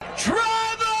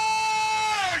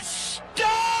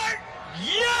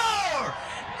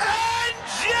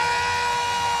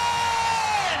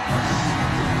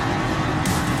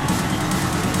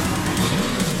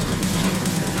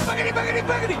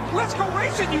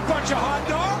Listen, you bunch of hot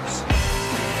dogs!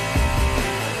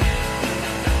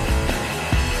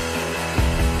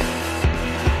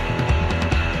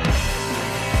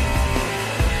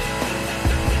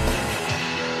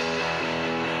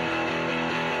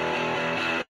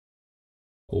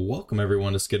 Welcome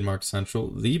everyone to Skidmark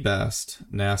Central, the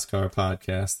best NASCAR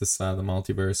podcast this side of the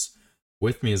multiverse.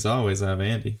 With me as always, I have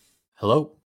Andy.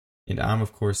 Hello. And I'm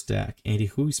of course Dak. Andy,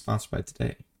 who are we sponsored by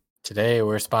today? Today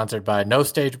we're sponsored by No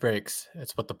Stage Breaks.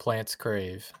 It's what the plants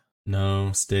crave.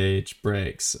 No stage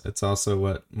breaks. It's also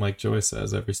what Mike Joy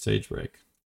says every stage break.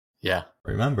 Yeah.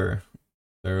 Remember,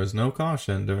 there was no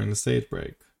caution during the stage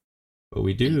break, but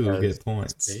we do get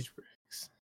points. Stage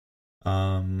breaks.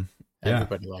 Yeah.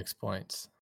 Everybody likes points.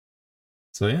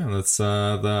 So yeah, that's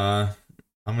how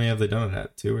many have they done it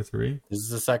at? 2 or 3? This is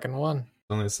the second one.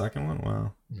 Only the second one?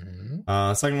 Wow.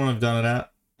 Mm-hmm. Second one I've done it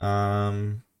at.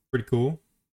 Pretty cool.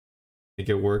 I think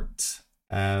it worked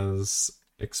as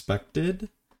expected.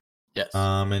 Yes.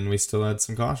 And we still had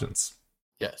some cautions.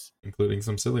 Yes. Including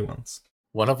some silly ones.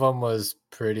 One of them was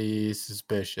pretty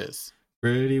suspicious.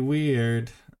 Pretty weird.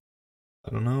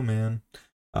 I don't know, man.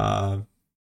 But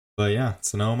yeah,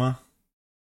 Sonoma.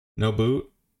 No boot.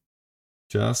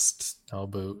 No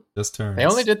boot. Just turns. They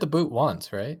only did the boot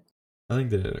once, right? I think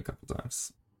they did it a couple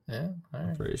times. Yeah. All right.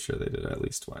 I'm pretty sure they did it at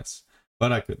least twice.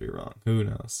 But I could be wrong. Who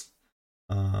knows?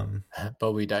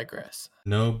 But we digress.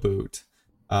 No boot.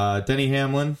 Denny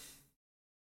Hamlin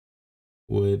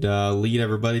would lead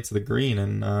everybody to the green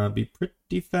and be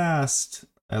pretty fast,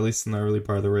 at least in the early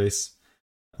part of the race.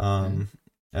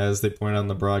 As they point out in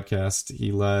the broadcast,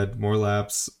 he led more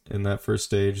laps in that first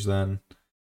stage than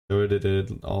Toyota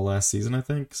did all last season, I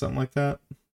think. Something like that.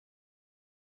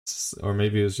 Or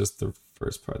maybe it was just the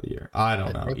first part of the year. I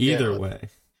don't know. Either way.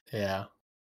 Yeah.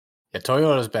 Yeah,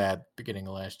 Toyota's bad beginning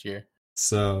of last year.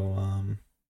 So,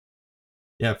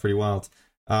 yeah, pretty wild.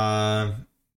 But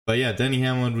yeah, Denny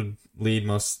Hamlin would lead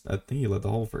most. I think he led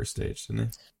the whole first stage, didn't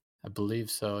he? I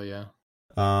believe so, yeah.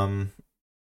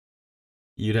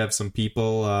 You'd have some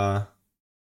people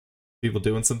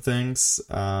doing some things.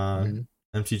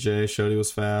 MTJ showed he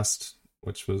was fast,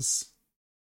 which was,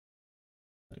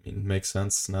 I mean, makes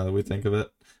sense now that we think of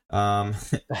it.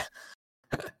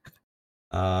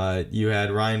 You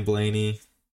had Ryan Blaney.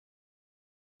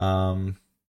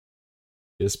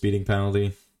 Get a speeding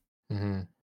penalty.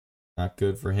 Not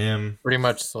good for him. Pretty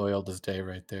much soiled his day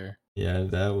right there. Yeah,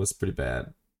 that was pretty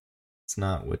bad. It's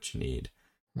not what you need,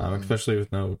 especially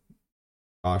with no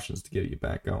cautions to get you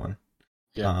back going.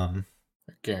 Yeah,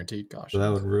 guaranteed caution. So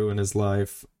that would ruin his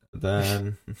life.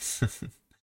 Then,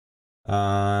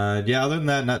 yeah. Other than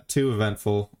that, not too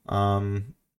eventful. Like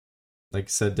I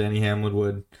said, Denny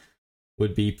Hamlin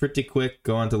would be pretty quick,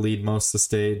 go on to lead most of the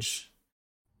stage.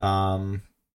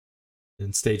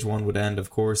 And stage 1 would end,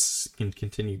 of course, can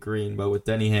continue green, but with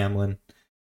Denny Hamlin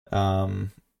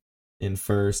in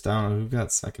first, I don't know who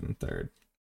got second and third.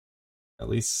 At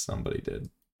least somebody did.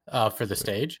 For the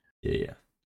stage? Yeah.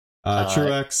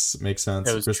 Truex makes sense.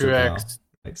 It was Truex,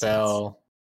 Bell,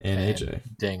 and AJ.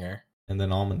 Dinger. And then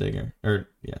Allmendinger. Or,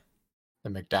 yeah. The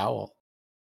McDowell.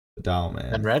 The Dowell man.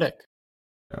 Then Reddick.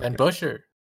 Okay. Then Busher.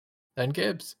 Then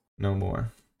Gibbs. No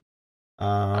more.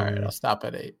 All right, I'll stop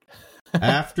at 8.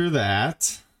 After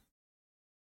that,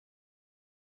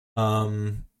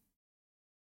 I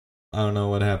don't know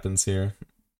what happens here.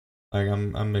 Like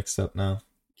I'm mixed up now.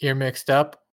 You're mixed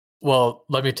up? Well,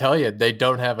 let me tell you, they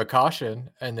don't have a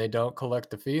caution and they don't collect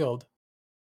the field.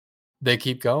 They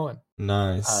keep going.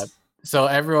 Nice. So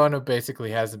everyone who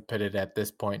basically hasn't pitted at this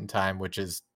point in time, which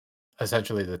is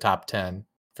essentially the top 10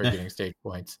 for getting stage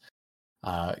points,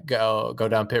 go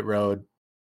down pit road,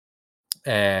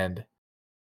 and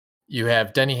you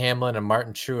have Denny Hamlin and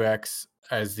Martin Truex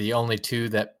as the only two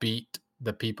that beat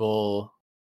the people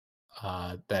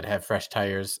that have fresh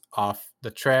tires off the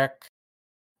track.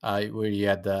 Where you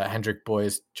had the Hendrick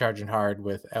boys charging hard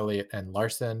with Elliott and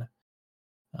Larson.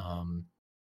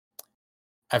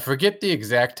 I forget the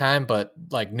exact time, but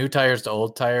like new tires to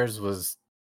old tires was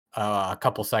a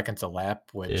couple seconds a lap,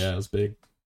 which, yeah, it was big.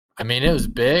 I mean, it was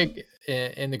big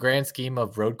in the grand scheme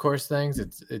of road course things.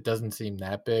 It doesn't seem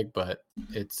that big, but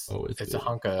it's big. a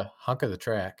hunk of the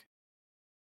track.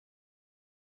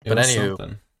 But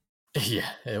anywho,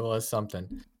 yeah, it was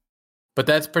something. But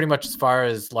that's pretty much as far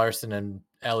as Larson and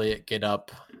Elliott get up.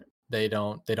 They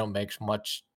don't make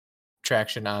much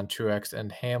traction on Truex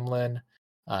and Hamlin.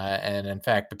 And in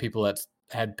fact, the people that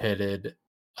had pitted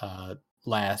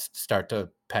last start to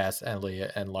pass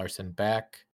Elliott and Larson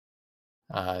back.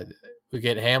 We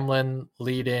get Hamlin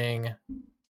leading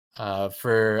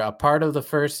for a part of the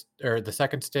first or the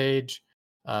second stage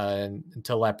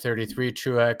until lap 33.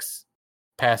 Truex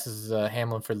passes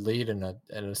Hamlin for the lead and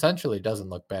essentially doesn't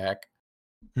look back.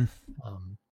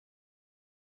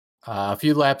 A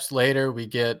few laps later, we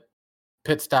get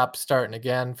pit stop starting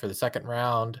again for the second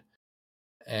round.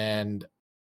 And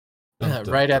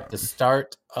right at the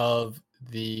start of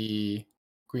the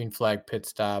green flag pit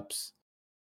stops,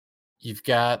 you've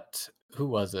got, who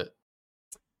was it?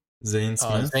 Zane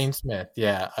Smith. Zane Smith,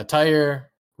 yeah. A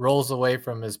tire rolls away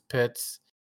from his pits,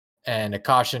 and a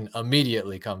caution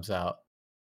immediately comes out.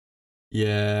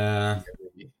 Yeah.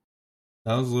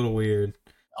 That was a little weird.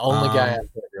 Only guy on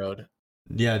pit road.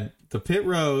 Yeah, the pit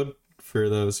road, for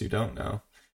those who don't know,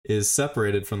 is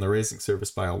separated from the racing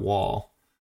surface by a wall.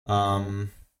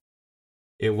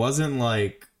 It wasn't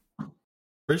like,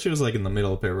 pretty sure it was like in the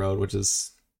middle of pit road, which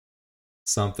is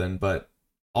something, but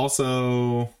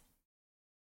also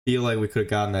feel like we could have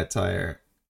gotten that tire,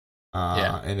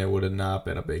 and it would have not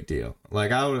been a big deal.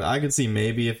 Like I could see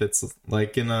maybe if it's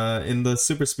like in the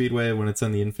super speedway when it's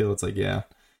in the infield, it's like, yeah,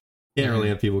 can't really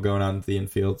have people going out into the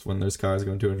infield when there's cars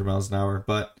going 200 miles an hour.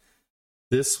 But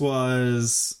this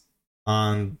was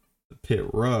on the pit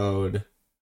road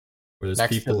where there's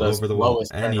Next people over the wall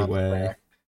anyway.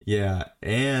 Yeah,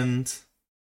 and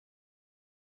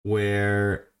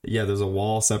where there's a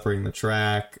wall separating the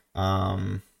track.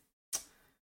 Yeah,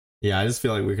 I just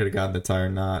feel like we could have gotten the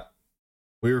tire.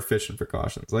 We were fishing for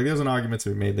cautions. Like, there's an argument to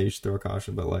be made that you should throw a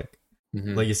caution, but like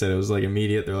you said, it was like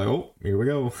immediate. They're like, oh, here we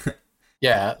go.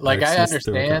 Yeah, like I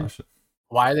understand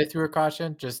why they threw a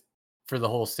caution, just for the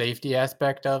whole safety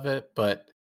aspect of it, but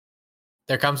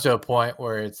there comes to a point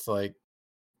where it's like,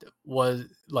 was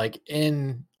like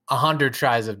in 100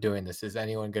 tries of doing this, is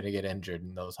anyone going to get injured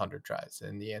in those 100 tries?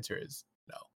 And the answer is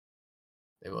no.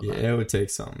 They will not. It would take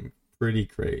something pretty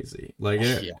crazy. Like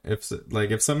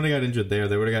if somebody got injured there,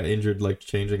 they would have got injured like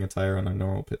changing a tire on a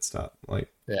normal pit stop.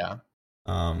 Like I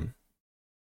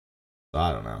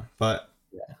don't know, but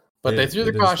they threw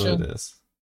the caution.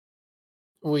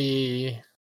 We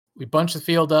bunched the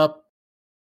field up.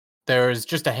 There was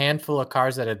just a handful of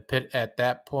cars that had pit at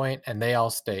that point, and they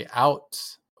all stay out,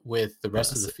 with the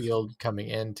rest of the field coming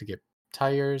in to get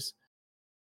tires.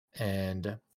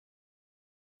 And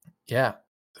yeah,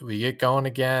 we get going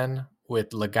again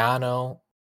with Logano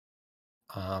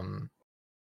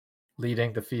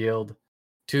leading the field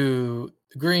to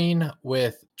green,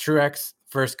 with Truex,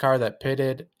 first car that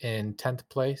pitted, in 10th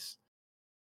place.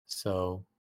 So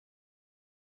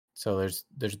there's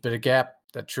a bit of gap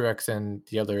that Truex and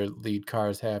the other lead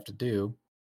cars have to do.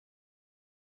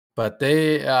 But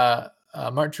they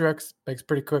Martin Truex makes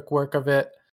pretty quick work of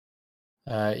it.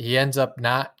 He ends up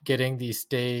not getting the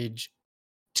stage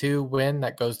 2 win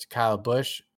that goes to Kyle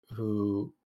Busch,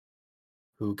 who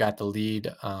got the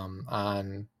lead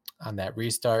on that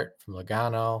restart from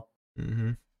Logano.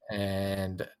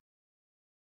 And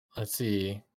let's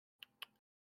see,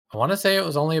 I want to say it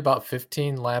was only about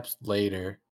 15 laps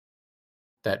later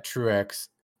that Truex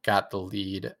got the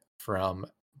lead from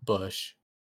Busch.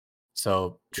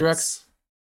 So Truex,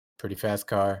 pretty fast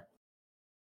car.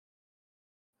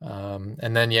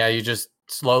 And then you just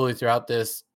slowly throughout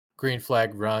this green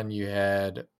flag run, you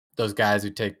had those guys who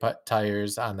take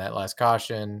tires on that last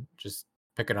caution, just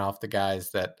picking off the guys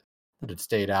that had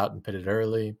stayed out and pitted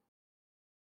early.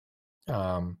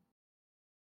 Then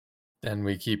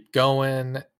we keep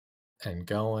going and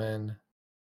going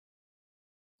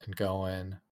and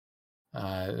going.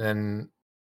 Then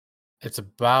it's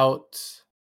about,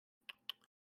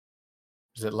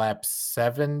 is it lap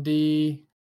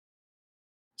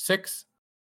 76?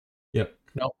 Yep.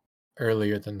 Nope.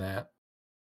 Earlier than that.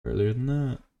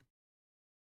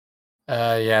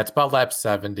 It's about lap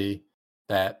 70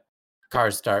 that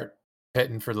cars start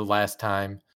pitting for the last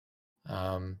time.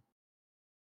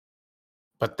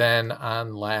 But then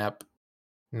on lap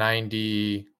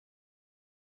 92,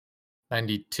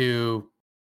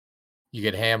 you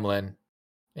get Hamlin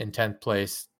in 10th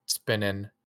place spinning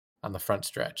on the front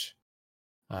stretch.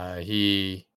 I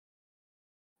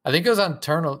think it was on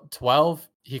turn 12.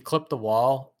 He clipped the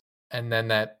wall, and then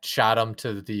that shot him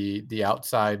to the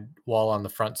outside wall on the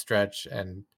front stretch,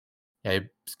 and his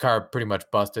car pretty much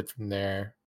busted from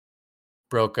there.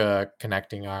 Broke a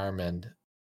connecting arm, and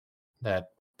that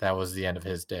was the end of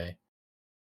his day.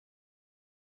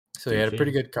 So he had a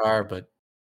pretty good car, but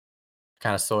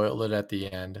kind of soiled it at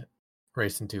the end,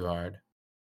 racing too hard.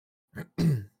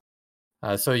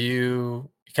 So you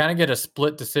kind of get a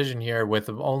split decision here with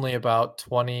only about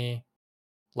 20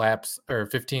 laps or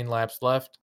 15 laps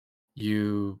left.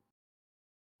 You've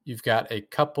got a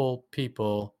couple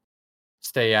people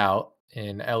stay out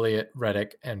in Elliott,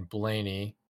 Reddick, and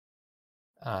Blaney,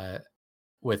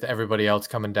 with everybody else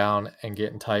coming down and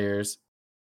getting tires.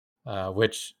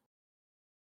 which,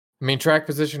 I mean, track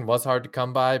position was hard to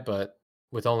come by, but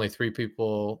with only 3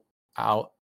 people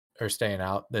out or staying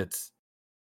out, it's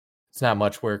not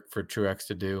much work for Truex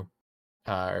to do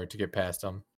or to get past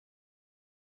them.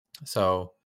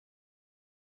 So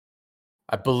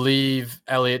I believe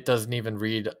Elliott doesn't even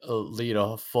lead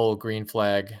a full green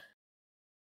flag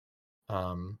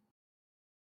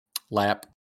lap.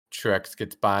 Truex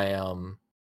gets by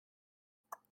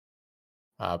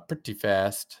pretty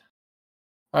fast.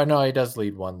 Oh no, he does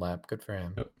lead 1 lap. Good for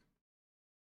him. Yep.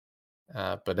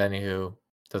 But anywho,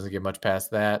 doesn't get much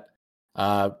past that.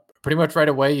 Pretty much right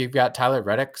away, you've got Tyler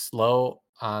Reddick slow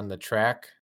on the track,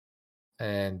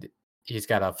 and he's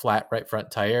got a flat right front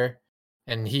tire,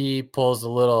 and he pulls a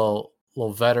little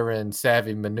veteran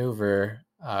savvy maneuver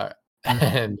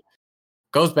and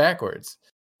goes backwards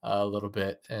a little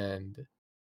bit, and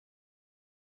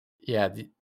yeah,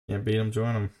 Can't beat him,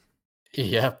 join him.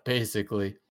 yeah,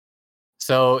 basically.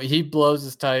 So he blows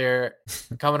his tire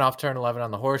coming off turn 11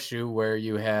 on the horseshoe, where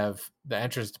you have the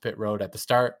entrance to pit road at the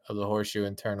start of the horseshoe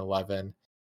in turn 11.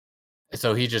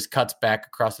 So he just cuts back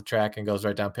across the track and goes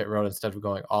right down pit road instead of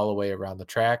going all the way around the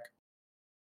track,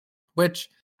 which,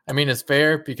 I mean, is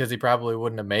fair because he probably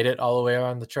wouldn't have made it all the way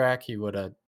around the track. He would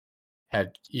have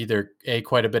had either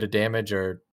quite a bit of damage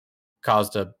or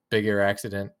caused a bigger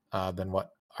accident than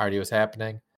what already was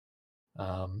happening.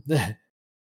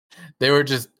 They were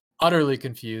just utterly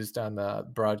confused on the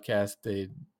broadcast.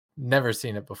 They'd never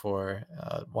seen it before,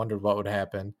 wondered what would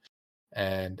happen.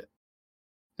 And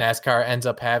NASCAR ends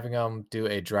up having them do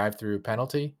a drive-through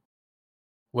penalty,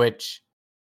 which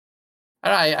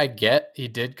I get. He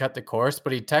did cut the course,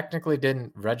 but he technically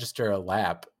didn't register a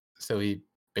lap. So he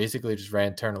basically just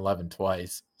ran turn 11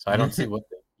 twice. So I don't see what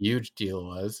the huge deal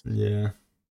was. Yeah.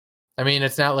 I mean,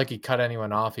 it's not like he cut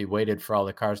anyone off. He waited for all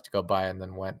the cars to go by and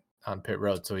then went on pit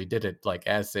road. So he did it like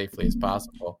as safely as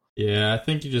possible. Yeah, I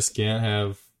think you just can't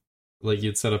have, like,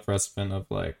 you'd set a precedent of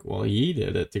like, well, he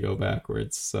did it to go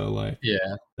backwards, so like, yeah,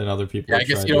 then other people. I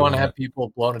guess you don't want to have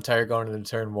people blowing a tire going into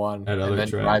turn 1 at and other then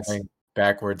tracks. driving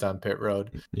backwards on pit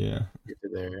road. Yeah,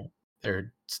 To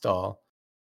their stall.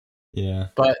 Yeah,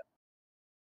 but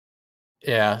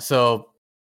yeah, so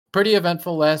pretty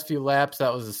eventful last few laps.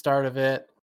 That was the start of it.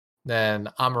 Then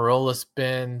Amarola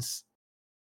spins.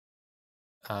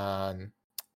 Then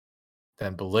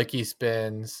Bilicki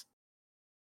spins.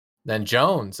 Then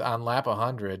Jones on lap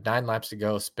 100, 9 laps to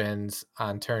go, spins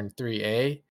on turn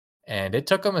 3A. And it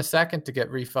took them a second to get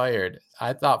refired.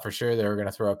 I thought for sure they were going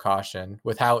to throw a caution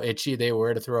with how itchy they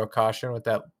were to throw a caution with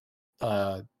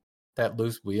that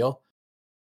loose wheel.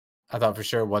 I thought for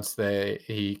sure once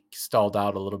he stalled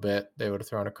out a little bit, they would have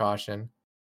thrown a caution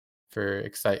for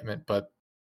excitement. But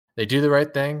they do the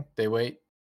right thing. They wait.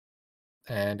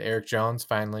 And Eric Jones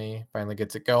finally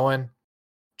gets it going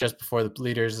just before the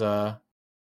leaders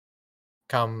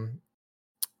coming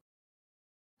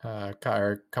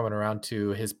around to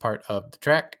his part of the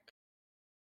track.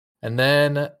 And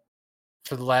then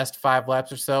for the last 5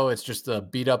 laps or so, it's just a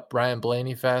beat up Brian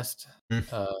Blaney fest.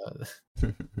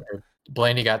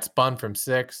 Blaney got spun from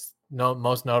 6th.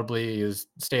 Most notably, he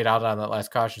stayed out on that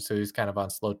last caution, so he's kind of on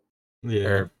slow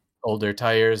or older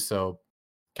tires, so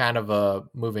kind of a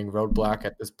moving roadblock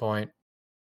at this point.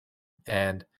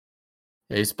 And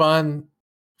he spun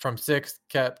from 6th,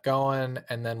 kept going,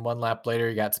 and then 1 lap later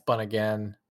he got spun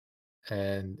again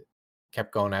and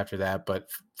kept going after that, but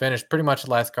finished pretty much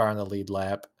the last car on the lead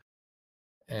lap.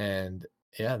 And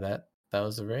yeah, that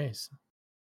was the race.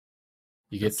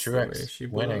 You get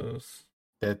Truex winning.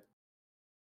 That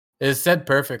is said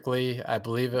perfectly. I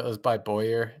believe it was by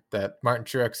Boyer that Martin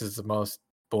Truex is the most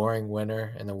boring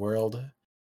winner in the world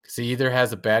because he either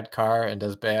has a bad car and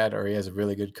does bad, or he has a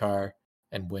really good car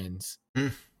and wins.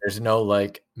 There's no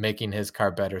like making his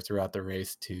car better throughout the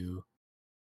race to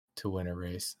win a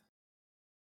race.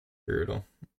 Brutal.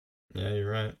 Yeah,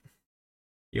 you're right.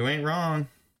 You ain't wrong.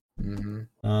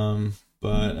 Mm-hmm.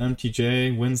 But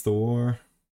MTJ wins the war.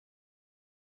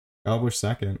 Albert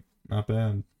second. Not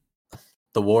bad.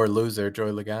 The war loser,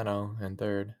 Joey Logano, in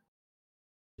 3rd.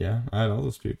 Yeah, I had all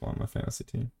those people on my fantasy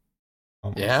team.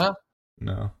 Almost. Yeah?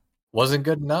 No. Wasn't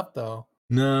good enough, though.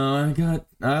 No,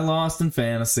 I lost in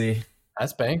fantasy. I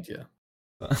spanked you.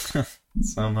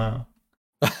 Somehow.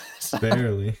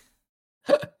 Barely.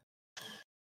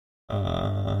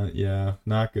 Yeah,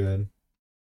 not good.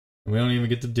 We don't even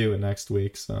get to do it next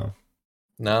week, so.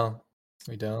 No,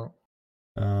 we don't.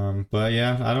 But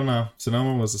yeah, I don't know.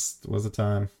 Sonoma was a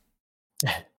time.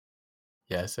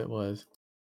 Yes, it was.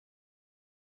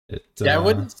 I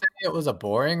wouldn't say it was a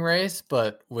boring race,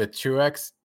 but with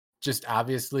Truex just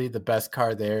obviously the best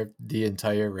car there the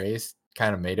entire race,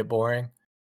 kind of made it boring.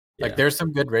 Like, there's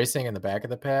some good racing in the back of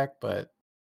the pack, but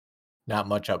not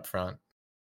much up front.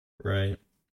 Right.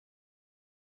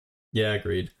 Yeah,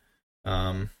 agreed.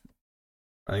 I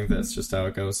think that's just how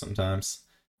it goes sometimes.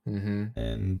 Mm-hmm.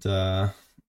 And yeah,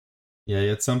 you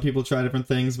had some people try different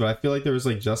things, but I feel like there was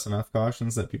like just enough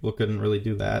cautions that people couldn't really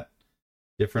do that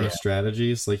different of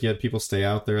strategies. Like you had people stay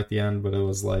out there at the end, but it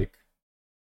was like,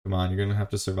 come on, you're gonna have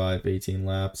to survive 18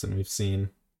 laps, and we've seen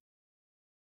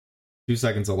 2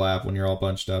 seconds a lap when you're all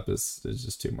bunched up is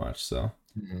just too much. So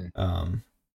that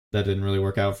didn't really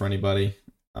work out for anybody.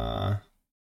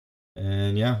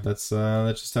 And yeah, that's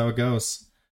just how it goes.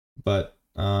 But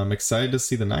I'm excited to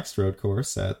see the next road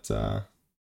course at the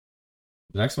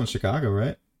next one's Chicago,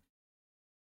 right?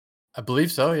 I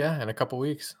believe so, yeah, in a couple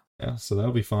weeks. Yeah, so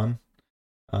that'll be fun.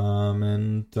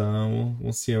 And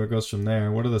we'll see how it goes from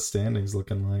there. What are the standings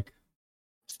looking like?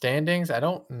 Standings, I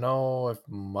don't know if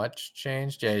much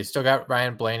changed. Yeah, you still got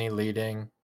Ryan Blaney leading,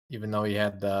 even though he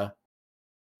had the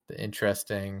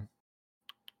interesting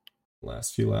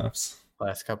last few laps.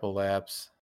 Last couple laps.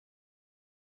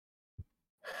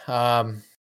 I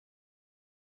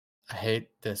hate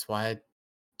this. Why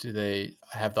do they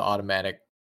have the automatic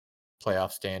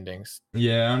playoff standings?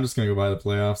 Yeah, I'm just gonna go by the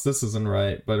playoffs. This isn't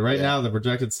right, but right now the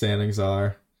projected standings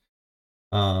are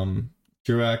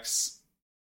Truex,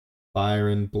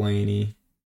 Byron, Blaney,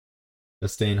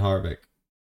 Chastain, Harvick.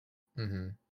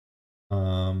 And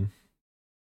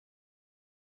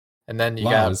then you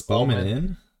got is Bowman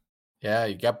in? Yeah,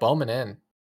 you got Bowman in.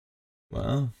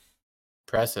 Wow.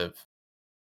 Impressive.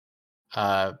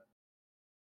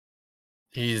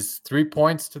 He's 3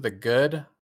 points to the good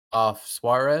off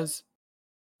Suarez.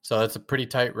 So that's a pretty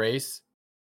tight race.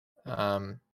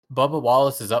 Bubba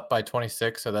Wallace is up by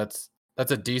 26, so that's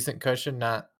a decent cushion,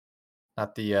 not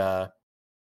the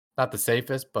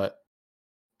safest, but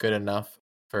good enough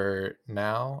for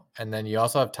now. And then you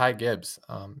also have Ty Gibbs.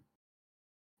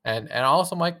 And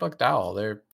also Mike McDowell.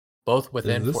 They're both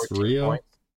within 14 points.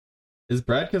 Is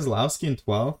Brad Keselowski in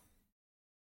 12th?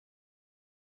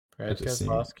 Brad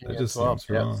Keselowski in 12th. Seems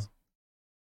wrong.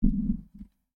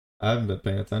 I haven't been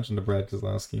paying attention to Brad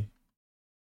Keselowski.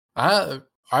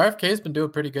 RFK's been doing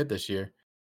pretty good this year.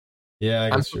 Yeah,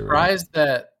 I'm surprised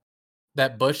that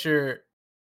Buescher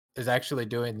is actually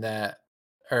doing that,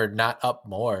 or not up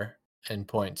more in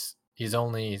points. He's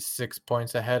only 6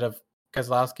 points ahead of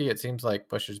Keselowski. It seems like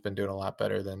Buescher's been doing a lot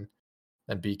better than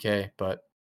BK, but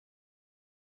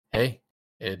hey,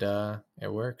 it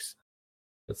works.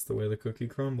 That's the way the cookie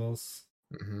crumbles.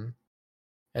 And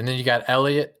then you got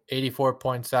Elliott, 84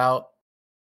 points out,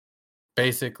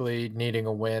 basically needing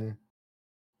a win.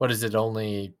 What is it,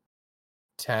 only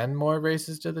 10 more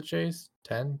races to the chase?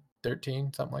 10,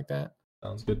 13, something like that?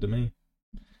 Sounds good to me.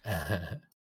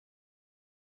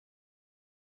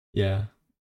 Yeah.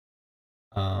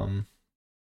 I'll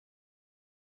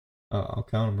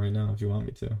count them right now if you want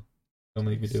me to. Don't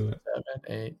make me do it. 7,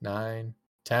 8, 9,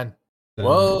 10.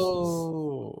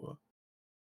 Whoa! Races.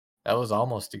 That was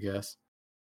almost a guess.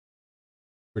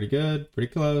 Pretty good. Pretty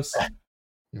close.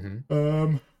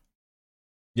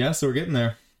 Yeah, so we're getting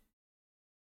there.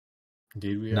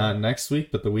 Indeed we are. Not next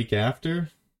week, but the week after.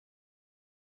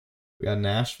 We got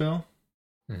Nashville.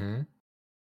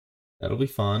 That'll be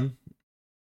fun.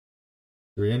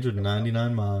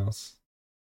 399 miles.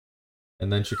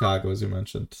 And then Chicago, as you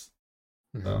mentioned.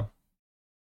 So,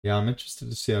 yeah, I'm interested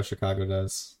to see how Chicago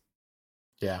does.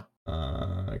 Yeah.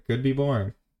 It could be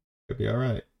boring. Could be all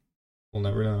right. We'll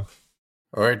never know.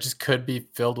 Or it just could be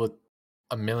filled with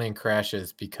a million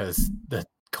crashes because the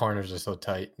corners are so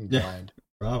tight and blind.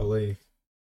 Probably.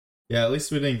 Yeah, at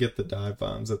least we didn't get the dive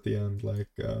bombs at the end like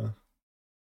we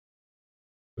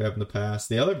have in the past.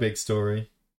 The other big story,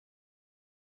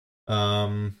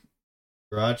 Garage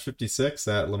 56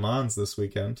 at Le Mans this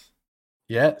weekend.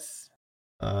 Yes.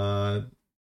 All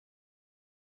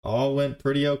went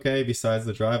pretty okay besides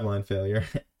the driveline failure.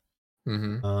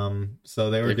 So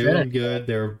they were doing good.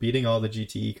 They were beating all the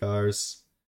GTE cars,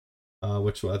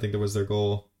 which I think that was their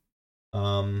goal.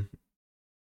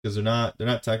 Because they're not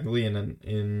technically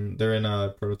they're in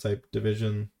a prototype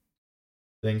division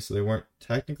thing, so they weren't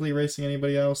technically racing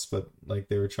anybody else, but like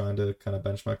they were trying to kind of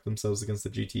benchmark themselves against the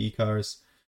GTE cars.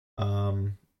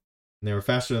 And they were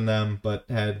faster than them, but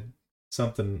had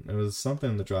something. It was something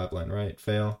in the driveline, right?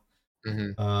 Fail.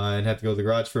 And had to go to the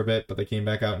garage for a bit, but they came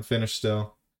back out and finished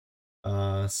still.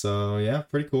 So yeah,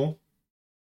 pretty cool.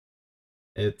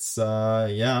 It's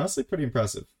honestly pretty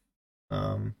impressive.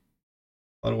 A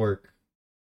lot of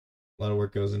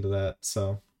work goes into that,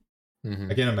 so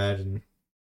I can't imagine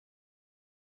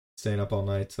staying up all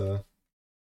night to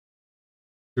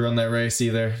run that race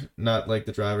either. Not like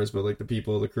the drivers, but like the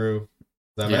people, the crew.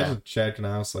 I Yeah. imagine Chad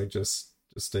Knaus like just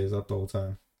stays up the whole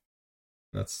time.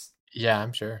 That's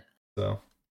I'm sure. so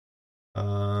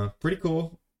pretty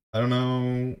cool. I don't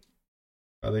know.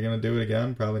 Are they gonna do it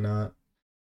again? Probably not.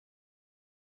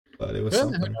 But it was Who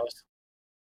something. knows?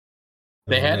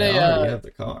 I They mean, had they a already have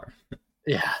the car.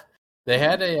 yeah. They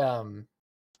had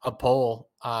a poll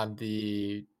on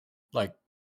the like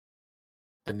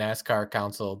the NASCAR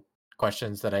Council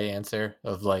questions that I answer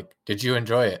of like, did you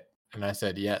enjoy it? And I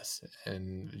said yes.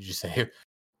 And you say,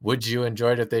 would you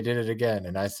enjoy it if they did it again?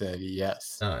 And I said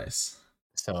yes. Nice.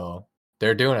 So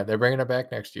they're doing it. They're bringing it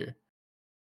back next year.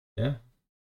 Yeah,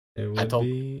 it I would told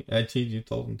be. You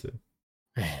told them to.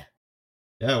 them.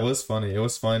 Yeah, it was funny. It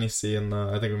was funny seeing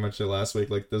the. I think we mentioned it last week,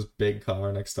 like this big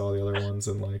car next to all the other ones,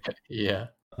 and like, Yeah.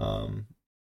 I don't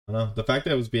know. The fact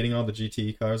that it was beating all the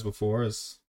GTE cars before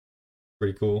is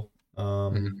pretty cool.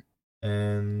 Mhm.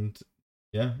 And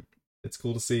yeah, it's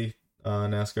cool to see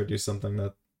NASCAR do something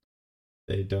that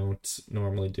they don't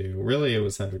normally do. Really, it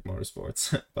was Hendrick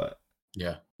Motorsports, but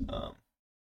Yeah. um,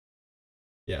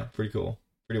 yeah, pretty cool,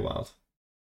 pretty wild.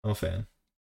 I'm a fan.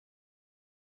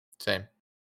 Same.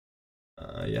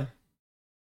 Yeah.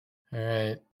 All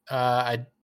right.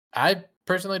 I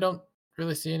personally don't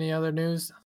really see any other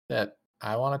news that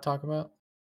I want to talk about.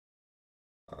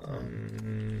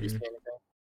 You see anything?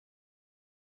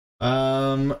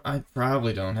 I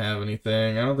probably don't have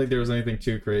anything. I don't think there was anything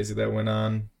too crazy that went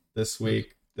on this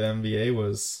week. The NBA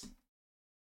was.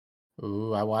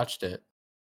 Ooh, I watched it.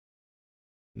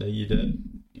 No, you did.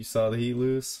 You saw the Heat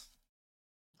lose.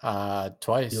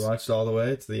 Twice. You watched all the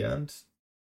way to the end.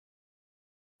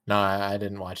 No, I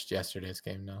didn't watch yesterday's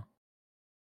game. No,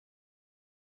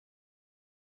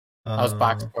 I was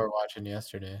box score watching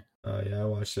yesterday. Oh yeah, I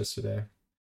watched yesterday.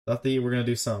 Thought the Heat were gonna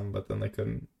do something, but then they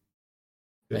couldn't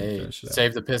Hey, finish it out.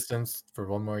 save the Pistons for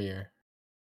one more year.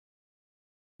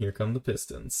 Here come the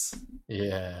Pistons.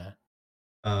 Yeah.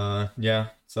 Yeah.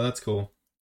 So that's cool.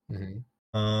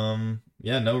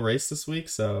 Yeah, no race this week,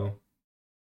 so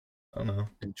I don't know.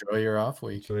 Enjoy your off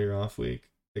week. Enjoy your off week.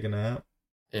 Take a nap.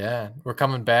 Yeah, we're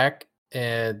coming back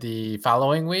the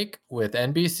following week with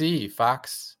NBC,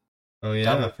 Fox. Oh yeah,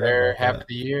 Done I with forgot their about half that. of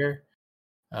the year.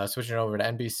 Switching over to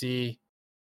NBC.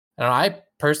 And I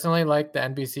personally like the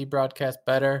NBC broadcast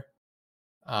better.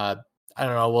 I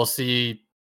don't know. We'll see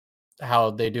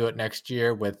how they do it next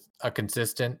year with a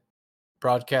consistent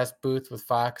broadcast booth with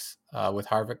Fox, with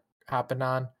Harvick hopping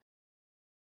on.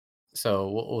 So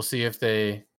we'll see if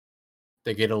they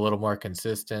get a little more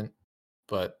consistent.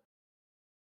 But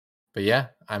yeah,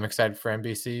 I'm excited for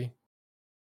NBC.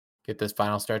 Get this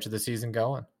final stretch of the season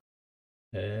going.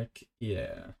 Heck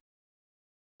yeah.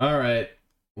 All right.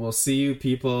 We'll see you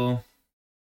people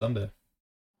someday.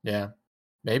 Yeah.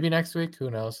 Maybe next week. Who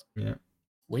knows? Yeah.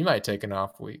 We might take an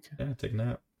off week. Yeah, take a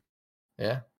nap.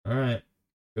 Yeah. All right.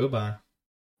 Goodbye.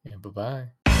 Yeah. Bye-bye.